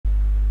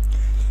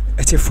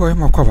Eti for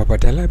him kwa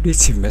badala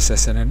update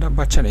Mensah and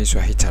number channel so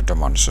hit a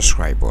dom on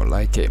subscribe or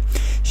like it.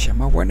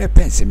 Shama one a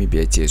pense me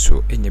be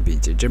so in your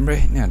binge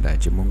jemre nanda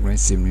jimungren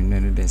sim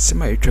and then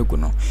semi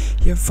traguno.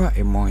 Ye fa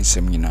a more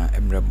semina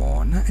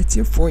emremo na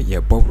eti for ye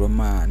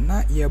bobroma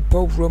na ye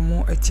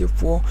bobromo eti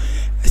for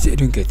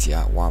Asiedu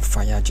Nketia wa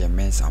fire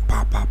Mensah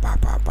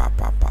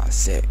papa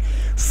say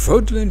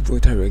fraudulent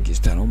voter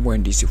register no more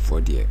DC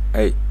for the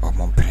hey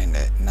omon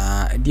prene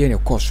na die ne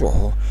course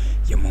ho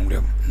ye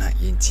mongrem na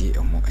yenti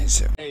omo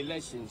ensem.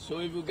 Election. So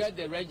if you get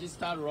the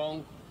register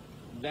wrong,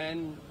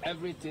 then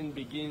everything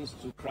begins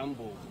to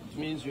crumble. It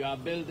means you are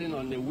building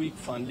on a weak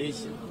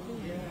foundation.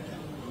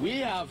 We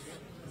have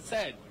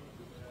said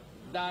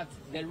that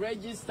the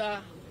register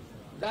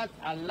that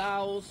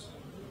allows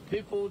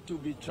people to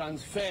be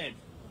transferred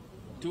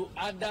to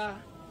other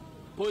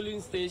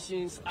polling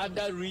stations,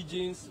 other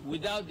regions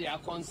without their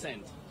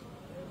consent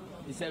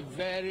is a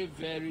very,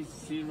 very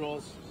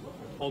serious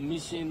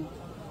omission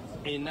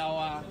in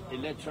our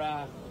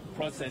electoral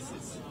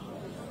processes.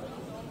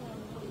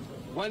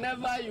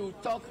 Whenever you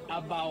talk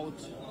about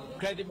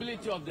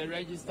credibility of the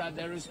register,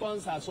 the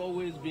response has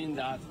always been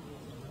that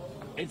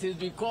it is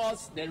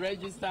because the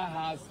register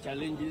has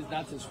challenges,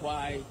 that is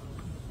why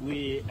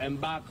we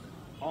embark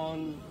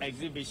on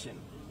exhibition.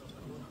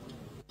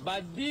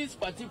 But this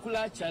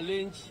particular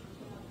challenge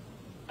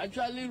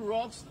actually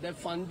rocks the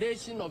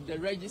foundation of the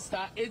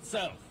register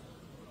itself,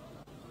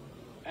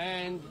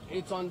 and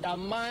it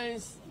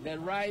undermines the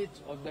right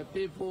of the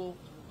people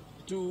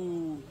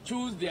to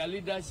choose their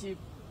leadership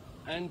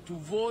and to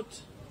vote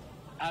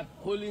at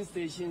polling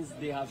stations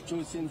they have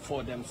chosen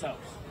for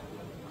themselves.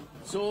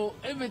 So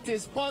if it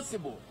is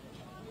possible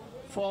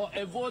for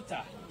a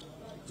voter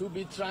to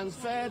be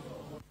transferred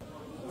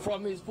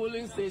from his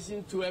polling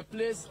station to a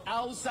place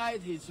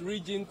outside his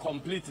region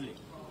completely,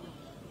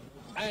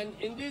 and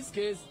in this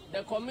case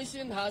the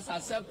commission has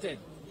accepted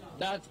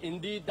that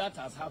indeed that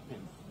has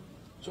happened,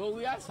 so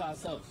we ask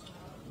ourselves,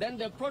 then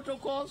the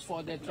protocols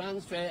for the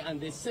transfer and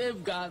the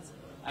safeguards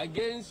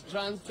against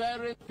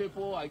transferring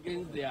people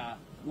against their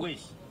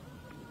wish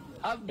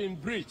have been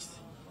breached.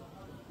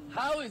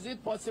 How is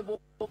it possible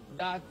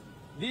that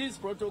these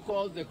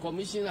protocols the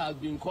commission has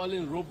been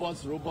calling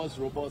robust,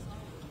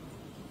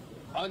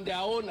 on their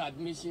own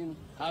admission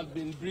have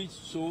been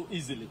breached so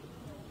easily?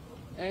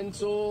 And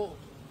so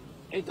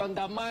it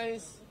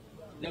undermines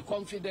the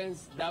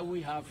confidence that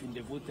we have in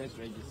the voters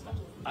register.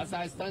 As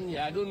I stand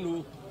here, I don't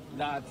know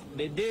that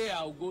the day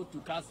I'll go to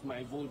cast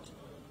my vote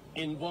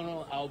in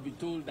Bono, I'll be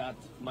told that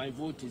my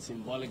vote is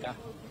in Bolga.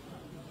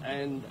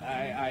 And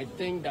I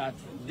think that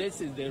this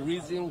is the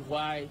reason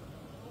why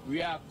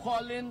we are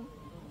calling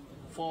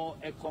for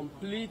a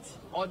complete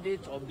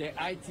audit of the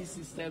IT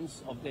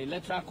systems of the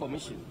Electoral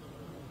Commission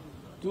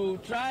to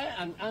try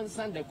and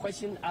answer the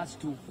question as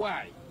to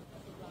why.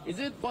 Is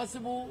it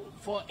possible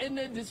for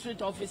any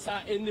district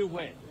officer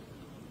anywhere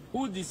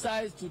who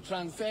decides to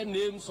transfer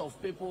names of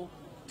people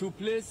to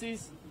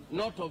places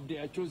not of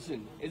their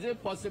choosing? Is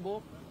it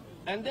possible?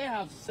 And they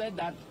have said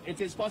that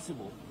it is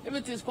possible. If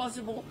it is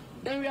possible,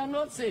 then we are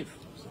not safe.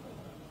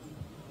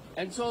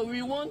 And so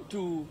we want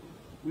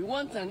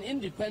an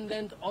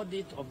independent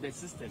audit of the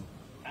system.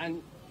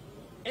 And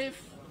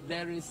if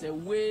there is a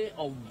way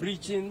of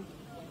breaching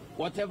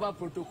whatever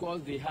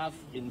protocols they have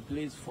in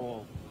place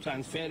for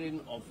transferring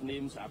of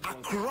names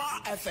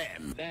across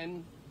FM,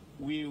 then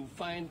we will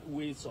find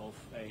ways of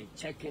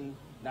checking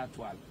that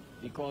one,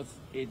 because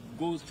it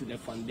goes to the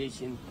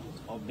foundation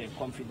of the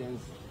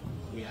confidence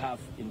we have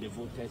in the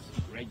voters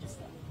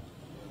register.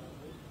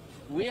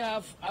 We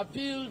have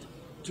appealed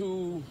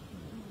to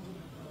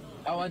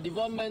our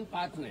development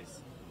partners,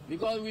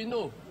 because we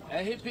know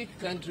a HIPIC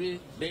country,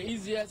 the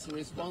easiest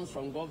response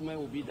from government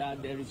will be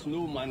that there is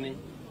no money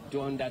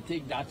to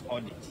undertake that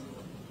audit.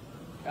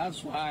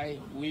 That's why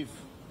we've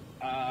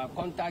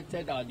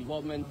contacted our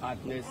development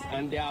partners,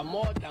 and they are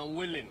more than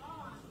willing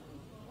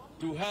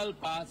to help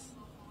us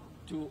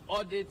to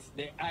audit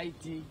the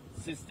IT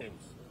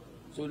systems,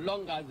 so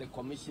long as the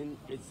commission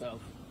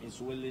itself is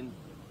willing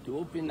to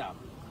open up.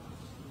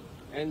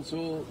 And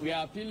so we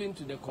are appealing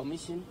to the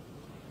commission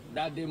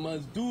that they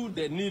must do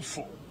the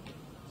needful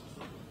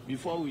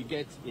before we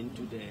get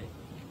into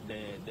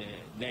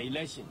the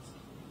elections.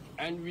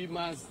 And we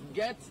must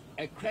get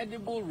a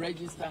credible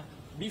register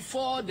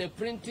before the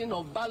printing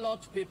of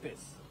ballot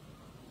papers.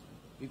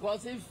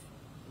 Because if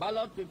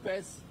ballot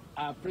papers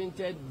are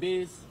printed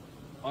based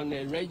on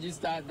a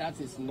register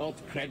that is not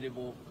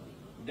credible,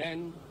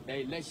 then the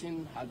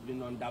election has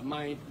been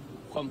undermined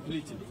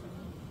completely.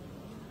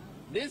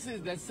 This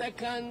is the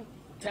second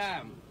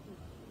time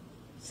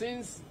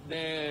since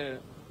the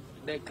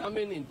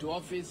coming into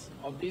office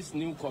of this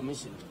new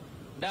commission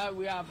that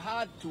we have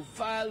had to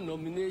file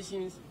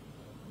nominations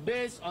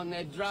based on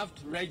a draft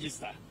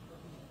register.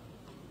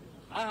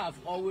 I have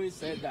always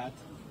said that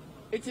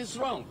it is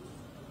wrong,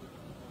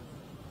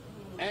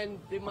 and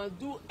they must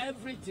do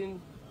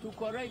everything to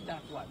correct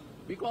that one,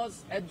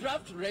 because a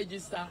draft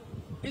register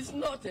is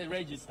not a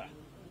register.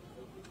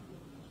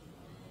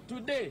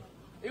 Today,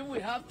 if we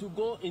have to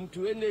go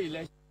into any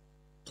election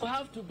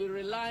have to be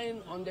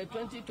relying on the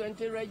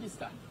 2020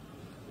 register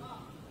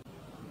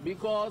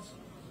because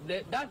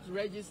that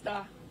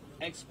register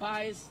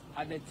expires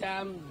at the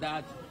time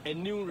that a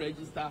new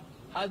register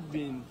has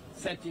been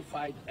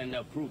certified and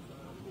approved.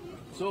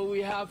 So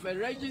we have a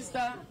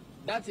register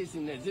that is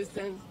in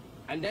existence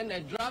and then a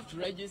draft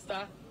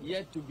register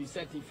yet to be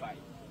certified.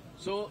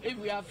 So if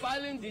we are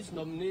filing these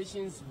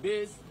nominations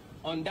based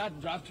on that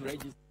draft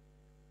register,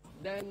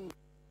 then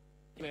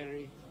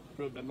very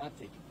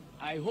problematic.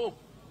 I hope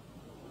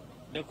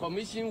the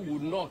commission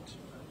would not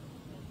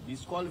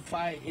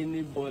disqualify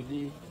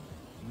anybody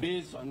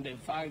based on the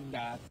fact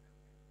that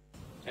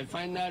a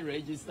final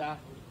register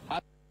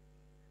has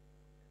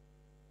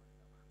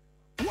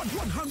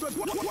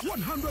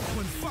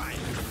 100.5.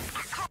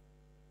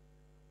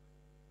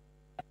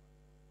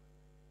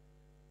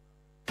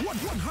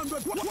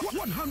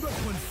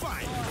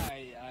 100.5.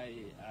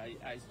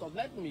 I stop.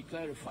 Let me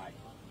clarify.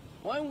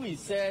 When we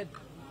said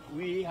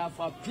we have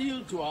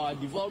appealed to our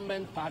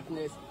development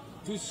partners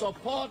to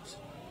support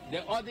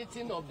the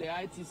auditing of the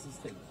IT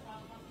system,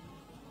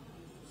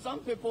 some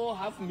people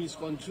have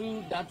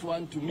misconstrued that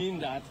one to mean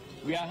that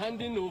we are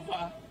handing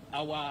over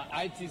our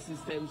IT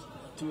systems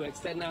to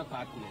external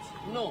partners.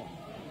 No.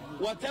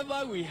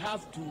 Whatever we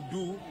have to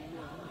do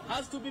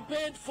has to be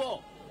paid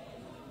for.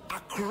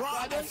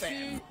 Akroma. I don't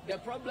see the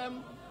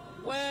problem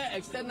where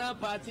external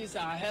parties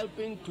are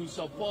helping to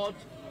support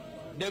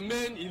the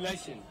main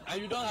election,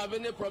 and you don't have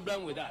any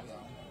problem with that.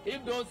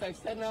 If those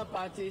external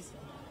parties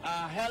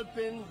are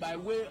helping by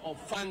way of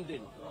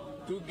funding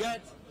to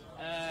get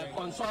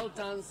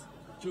consultants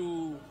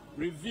to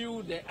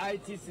review the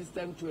IT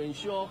system to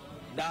ensure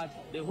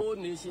that the whole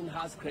nation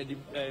has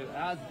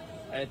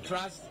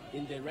trust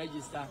in the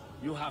register,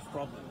 you have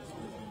problems.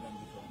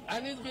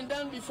 And it's been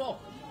done before.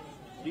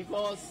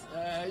 Because,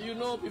 you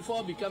know,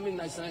 before becoming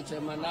national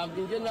chairman, I've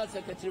been general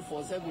secretary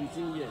for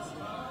 17 years.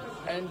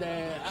 And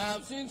I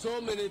have seen so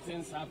many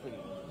things happen.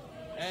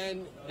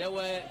 And there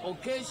were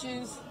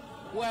occasions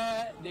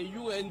where the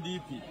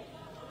UNDP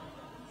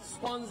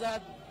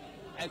sponsored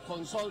a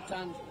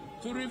consultant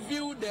to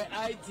review the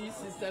IT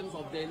systems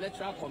of the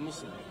Electoral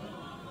Commission.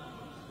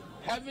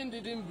 Heaven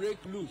didn't break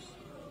loose,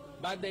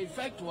 but the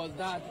effect was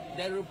that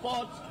the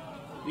report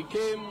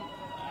became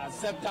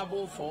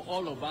acceptable for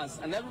all of us,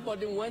 and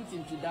everybody went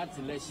into that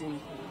election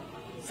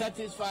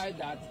satisfied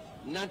that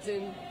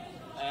nothing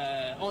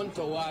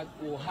untoward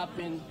will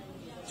happen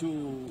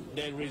to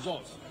the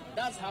results.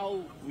 That's how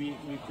we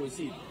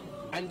proceed.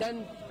 And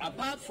then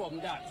apart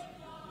from that,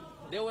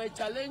 there were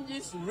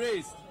challenges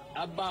raised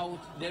about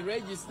the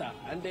register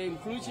and the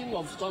inclusion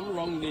of some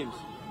wrong names.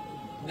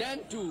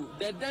 Then too,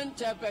 the then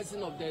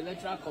chairperson of the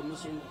Electoral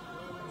Commission,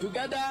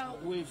 together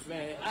with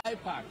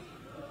IPAC,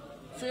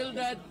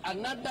 fielded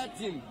another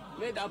team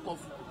made up of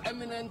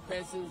eminent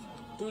persons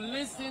to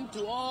listen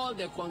to all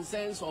the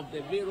concerns of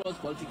the various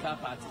political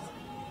parties.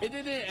 It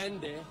didn't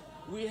end there.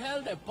 We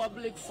held a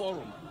public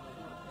forum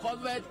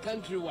covered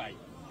countrywide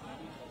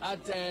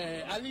at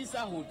Alisa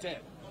Hotel.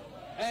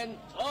 And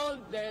all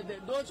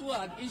those who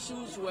had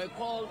issues were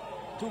called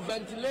to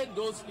ventilate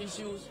those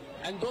issues,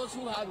 and those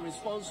who had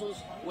responses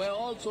were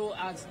also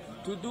asked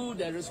to do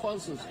the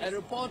responses. A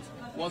report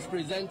was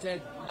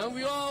presented, and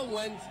we all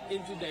went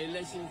into the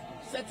election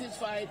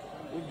satisfied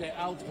with the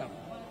outcome.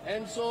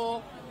 And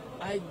so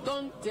I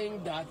don't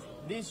think that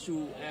this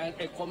should,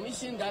 a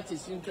commission that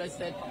is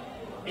interested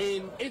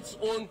in its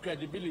own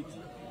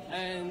credibility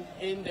and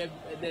in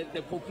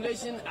the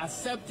population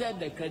accepted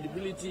the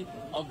credibility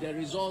of the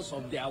results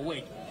of their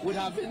work, would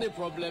have any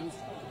problems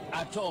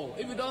at all.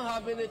 If you don't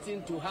have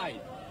anything to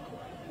hide,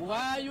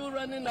 why are you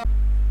running up?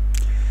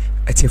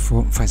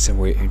 Atifu mfanse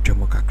we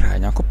ntwemo kakra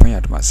nyankopon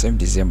yadoma 7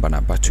 December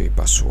na bato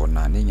ibaso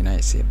na ne nyina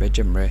ese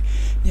bejemre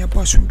ne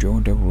aboso ndwo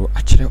ndawro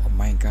akire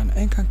oman Ghana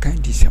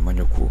enkankan disi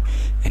amanyoku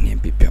ene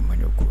bibi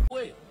amanyoku.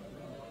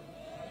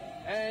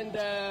 And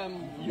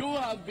you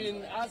have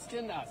been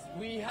asking us,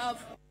 we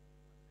have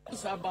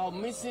about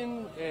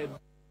missing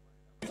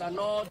and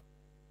all.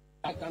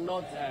 I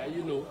cannot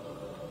you know,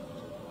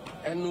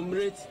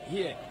 enumerate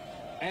here.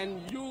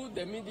 And you,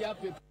 the media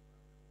people,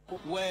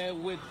 were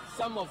with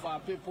some of our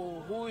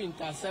people who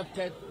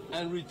intercepted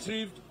and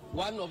retrieved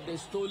one of the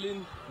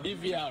stolen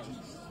DVRs.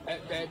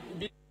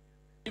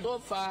 So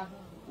far,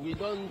 we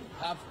don't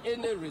have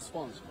any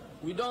response.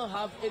 We don't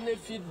have any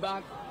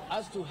feedback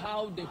as to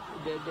how the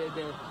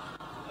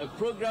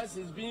progress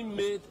is being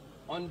made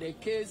on the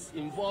case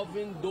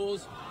involving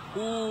those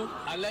who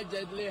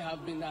allegedly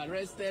have been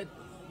arrested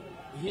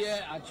here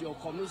at your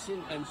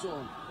commission and so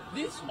on.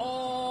 This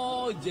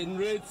all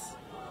generates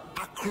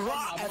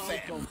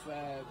Akroma of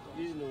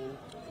you know,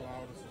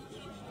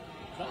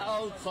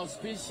 cloud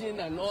suspicion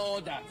and all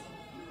that.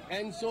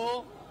 And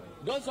so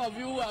those of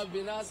you who have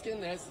been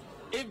asking us,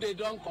 if they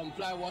don't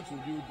comply, what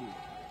will you do?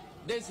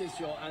 This is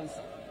your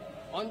answer.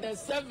 On the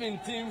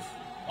 17th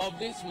of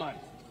this month,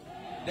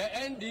 the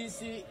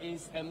NDC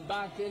is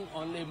embarking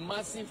on a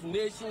massive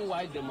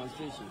nationwide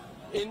demonstration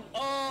in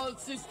all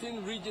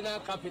 16 regional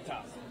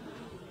capitals.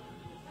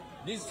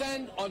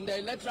 Descend on the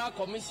Electoral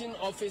Commission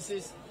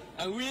offices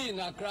and we in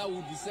Accra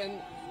will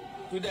descend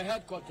to the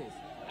headquarters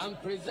and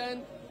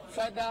present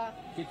further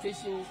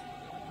petitions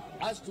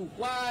as to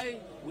why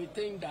we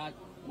think that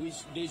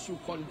they should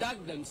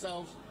conduct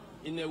themselves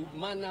in a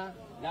manner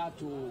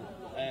that will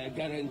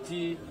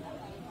guarantee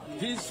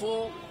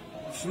peaceful,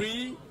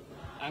 free,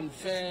 and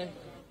fair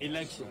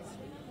elections.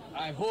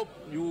 I hope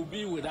you will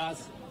be with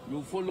us, you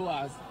will follow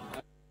us.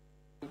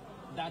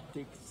 That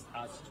takes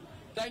us to.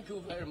 Thank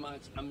you very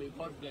much, and may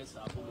God bless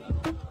our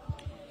program.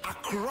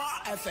 Accra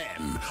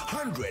FM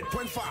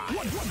 100.5.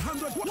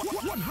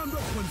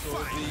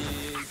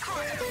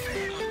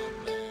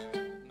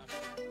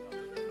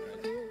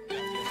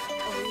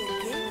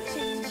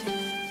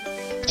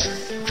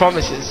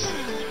 Promises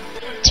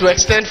to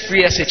extend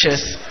free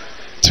SHS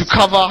to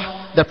cover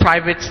the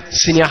private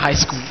senior high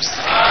schools.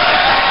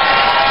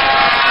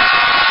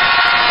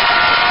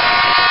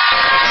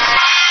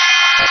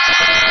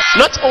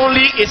 Not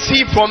only is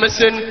he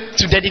promising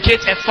to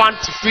dedicate a fund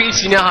to free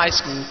senior high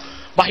school,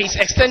 but he's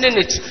extending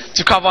it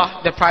to cover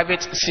the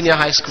private senior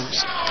high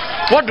schools.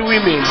 What do we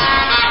mean?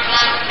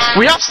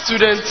 We have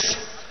students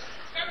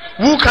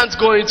who can't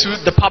go into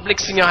the public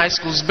senior high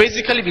schools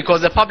basically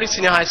because the public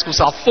senior high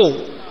schools are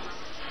full.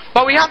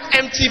 But we have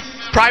empty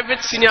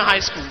private senior high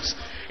schools.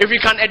 If we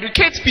can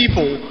educate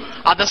people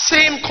at the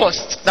same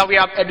cost that we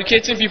are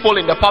educating people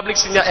in the public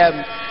senior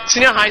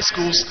high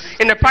schools,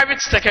 in the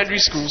private secondary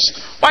schools,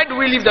 why do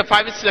we leave the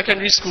private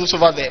secondary schools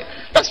over there?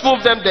 Let's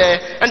move them there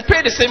and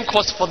pay the same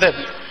cost for them.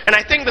 And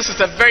I think this is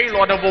a very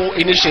laudable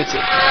initiative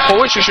for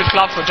which we should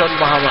clap for John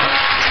Mahama.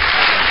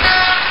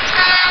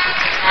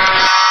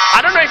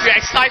 I don't know if you're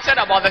excited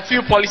about the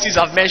few policies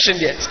I've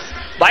mentioned yet,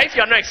 but if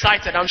you're not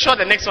excited, I'm sure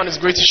the next one is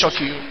going to shock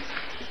you.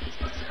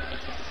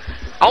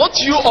 I want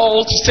you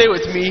all to say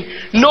with me,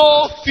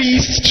 no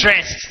fees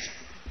stress.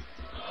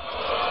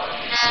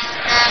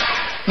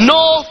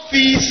 No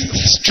fees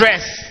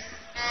stress.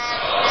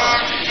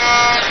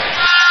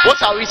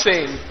 What are we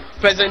saying?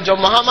 President John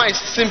Mahama is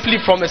simply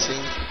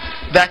promising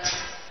that,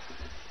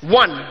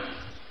 one,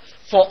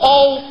 for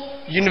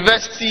all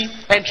university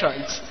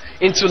entrants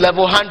into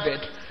level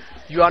 100,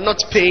 you are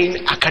not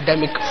paying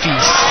academic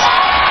fees.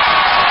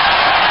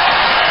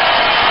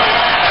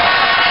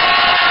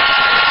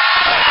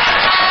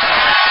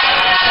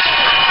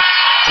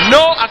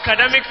 No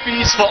academic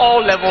fees for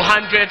all level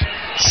 100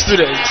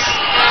 students.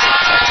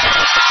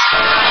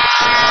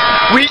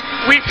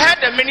 We've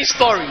heard many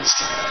stories.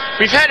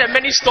 We've heard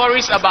many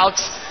stories about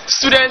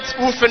students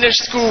who finish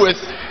school with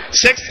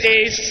 6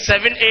 A's,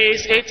 7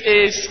 A's, 8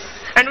 A's,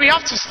 and we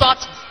have to start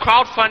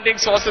crowdfunding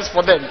sources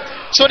for them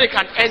so they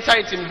can enter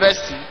into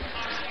university.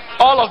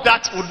 All of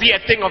that would be a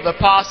thing of the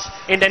past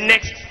in the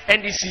next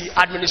NDC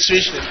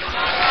administration.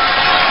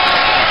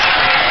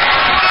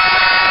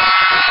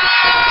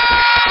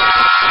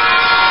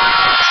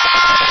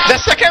 The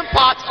second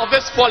part of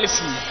this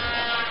policy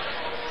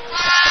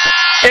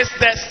is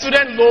the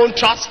Student Loan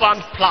Trust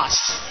Fund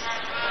Plus.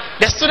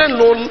 The student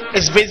loan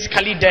is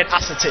basically dead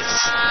as it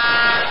is.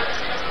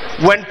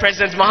 When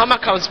President Mahama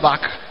comes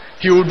back,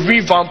 he would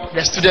revamp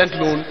the Student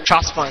Loan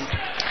Trust Fund.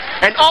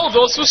 And all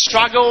those who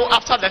struggle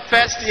after the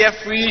first year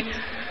free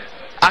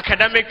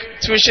academic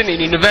tuition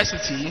in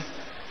university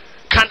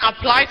can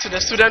apply to the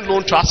Student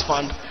Loan Trust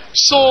Fund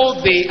so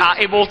they are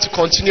able to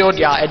continue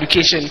their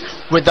education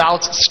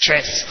without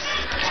stress.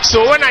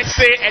 So when I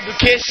say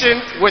education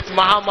with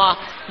Mahama,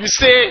 you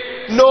say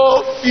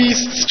no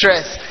fees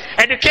stress.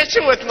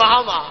 Education with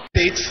Mahama.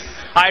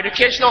 Our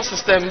educational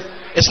system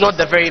is not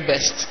the very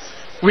best.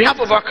 We have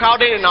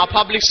overcrowding in our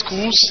public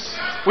schools.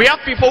 We have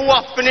people who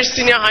have finished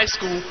senior high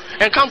school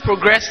and can't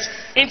progress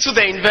into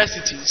the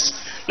universities.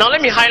 Now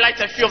let me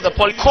highlight a few of the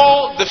policies.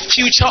 The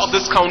future of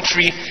this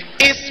country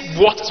is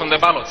what's on the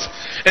ballot.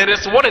 It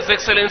is what His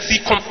Excellency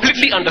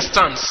completely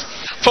understands.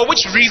 For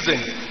which reason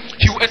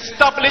he will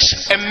establish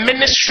a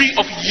Ministry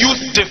of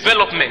Youth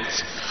Development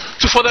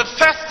to, for the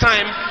first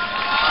time,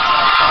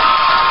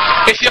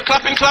 if you're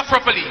clapping, clap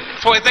properly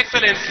for His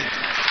Excellency,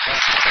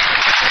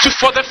 to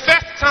for the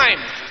first time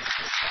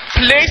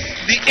place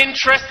the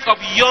interest of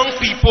young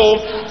people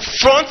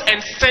front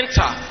and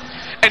center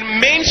and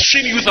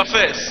mainstream youth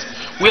affairs.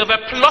 We have a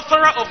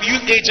plethora of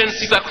youth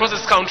agencies across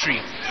this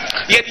country,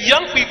 yet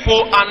young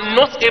people are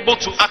not able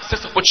to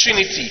access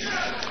opportunity.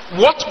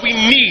 What we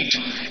need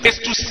is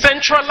to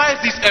centralize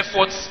these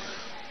efforts,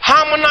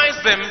 harmonize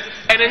them,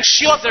 and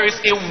ensure there is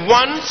a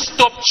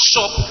one-stop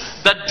shop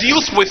that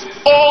deals with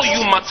all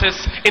youth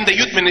matters in the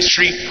youth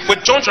ministry,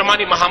 what John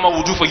Dramani Mahama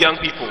will do for young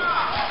people.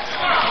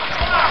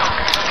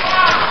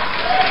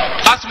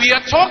 As we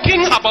are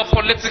talking about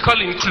political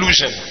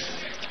inclusion,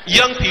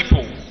 young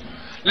people,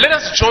 let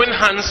us join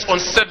hands on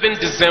 7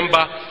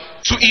 December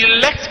to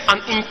elect an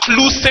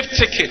inclusive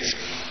ticket.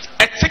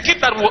 A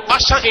ticket that will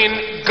usher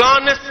in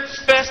Ghana's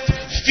first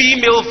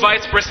female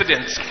vice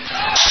president.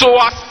 So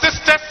our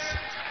sisters,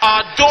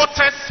 our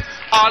daughters,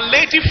 our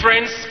lady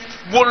friends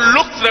will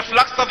look to the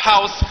Flagstaff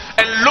House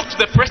and look to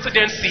the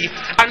presidency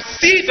and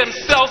see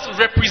themselves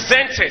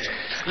represented.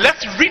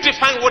 Let's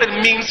redefine what it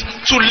means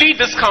to lead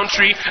this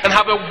country and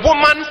have a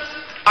woman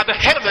at the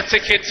head of the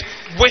ticket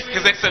with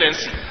His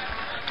Excellency.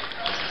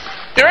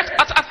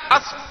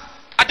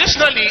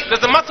 Additionally,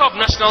 there's a matter of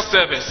national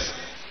service.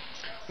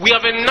 We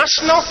have a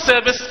national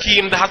service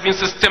scheme that has been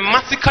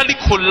systematically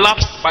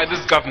collapsed by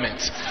this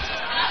government.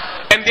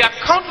 And there are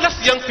countless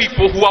young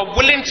people who are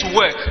willing to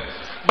work,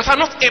 but are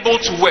not able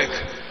to work.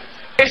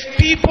 If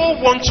people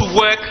want to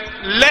work,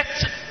 let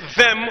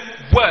them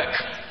work.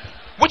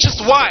 Which is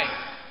why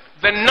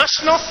the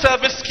national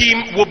service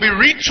scheme will be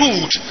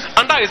retooled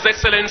under His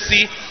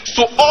Excellency,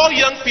 so all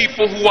young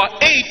people who are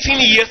 18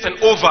 years and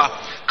over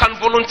can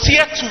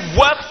volunteer to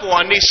work for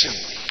our nation.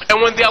 And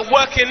when they are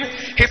working,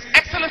 His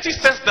Excellency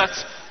says that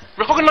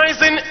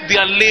recognizing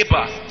their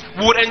labor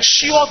would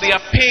ensure they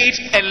are paid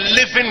a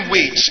living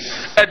wage,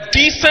 a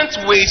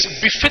decent wage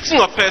befitting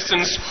of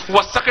persons who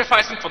are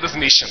sacrificing for this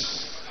nation.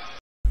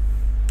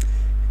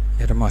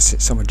 Yadamasi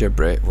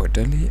Samujebre for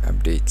Daily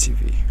Update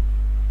TV.